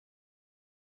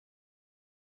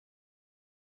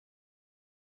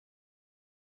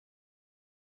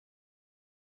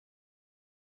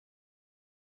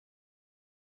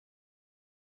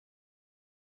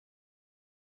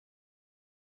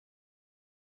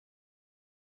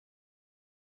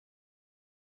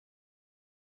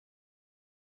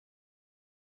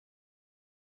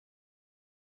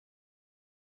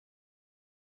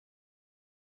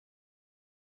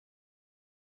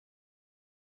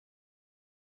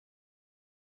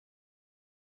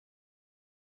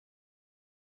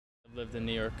Lived in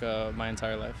New York my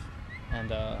entire life,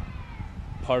 and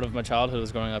part of my childhood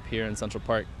was growing up here in Central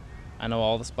Park. I know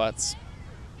all the spots.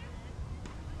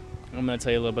 I'm going to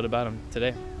tell you a little bit about them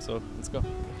today, so let's go.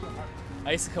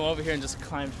 I used to come over here and just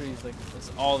climb trees like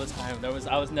this all the time.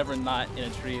 I was never not in a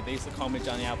tree. They used to call me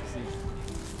Johnny Appleseed.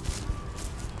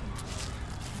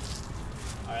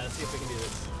 All right, let's see if we can do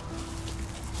this.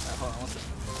 All right, hold on one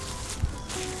second.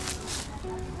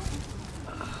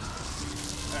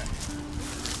 All right.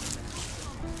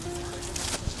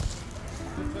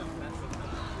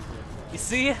 You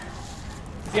see?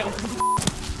 Yeah.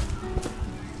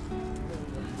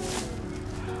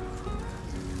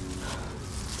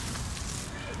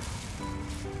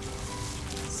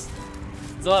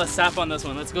 There's a lot of sap on this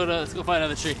one. Let's go find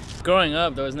another tree. Growing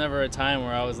up, there was never a time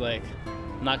where I was like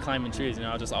not climbing trees. You know,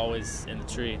 I was just always in the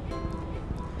tree.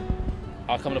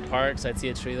 I'll come to parks. I'd see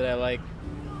a tree that I like.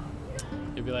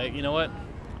 You'd be like, you know what?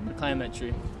 I'm gonna climb that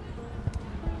tree.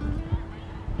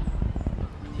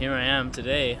 Here I am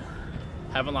today.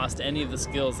 Haven't lost any of the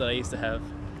skills that I used to have.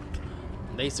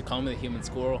 They used to call me the human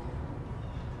squirrel.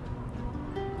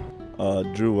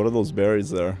 Drew, what are those berries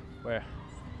there? Where?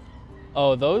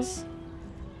 Oh, those?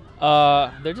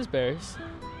 They're just berries.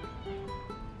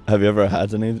 Have you ever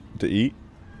had any to eat?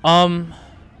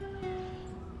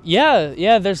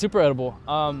 Yeah, they're super edible.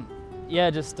 Yeah,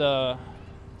 just they're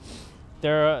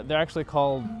actually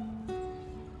called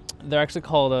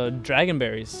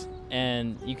dragonberries,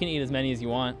 and you can eat as many as you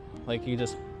want. Like you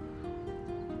just,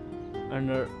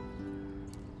 and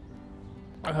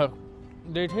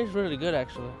they taste really good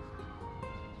actually.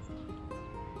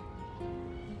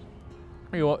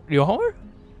 You a homer?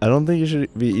 I don't think you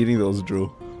should be eating those,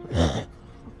 Drew.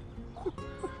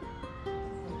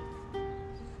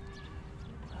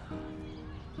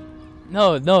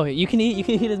 No, you can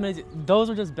eat as many. Those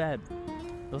are just bad.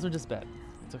 Those are just bad.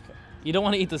 It's okay. You don't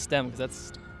want to eat the stem because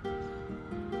that's.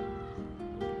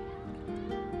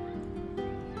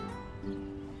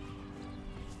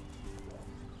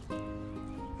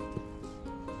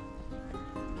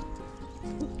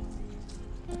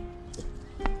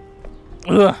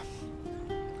 Ugh.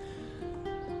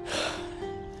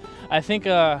 I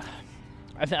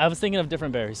was thinking of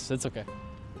different berries, so it's okay.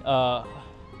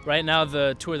 Right now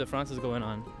the Tour de France is going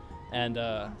on, and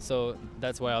so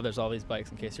that's why there's all these bikes,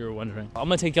 in case you were wondering. I'm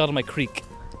gonna take y'all to my creek.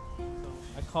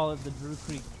 I call it the Drew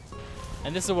Creek,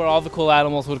 and this is where all the cool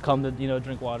animals would come to,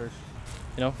 drink water.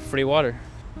 Free water.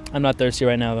 I'm not thirsty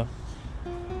right now though.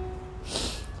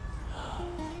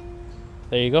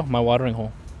 There you go, my watering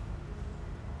hole.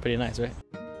 Pretty nice, right?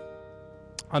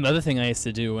 Another thing I used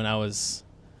to do when I was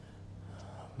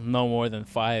no more than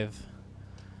 5,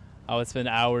 I would spend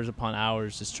hours upon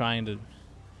hours just trying to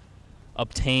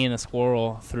obtain a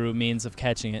squirrel through means of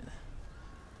catching it.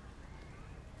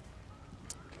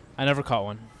 I never caught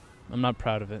one. I'm not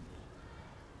proud of it.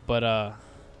 But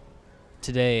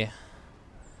today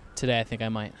I think I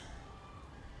might.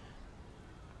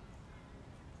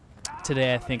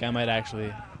 Today I think I might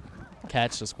actually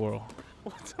catch a squirrel.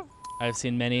 I've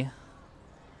seen many.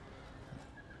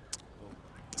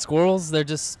 Squirrels can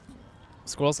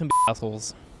be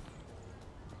assholes.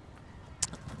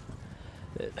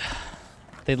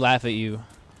 They laugh at you.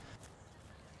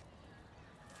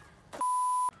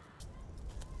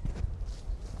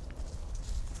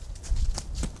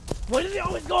 Why do they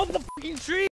always go up the fucking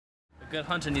tree? A good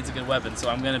hunter needs a good weapon,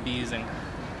 so I'm gonna be using,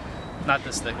 not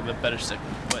this stick, a better stick,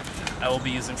 but I will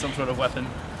be using some sort of weapon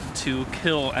to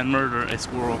kill and murder a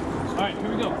squirrel. All right,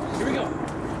 here we go.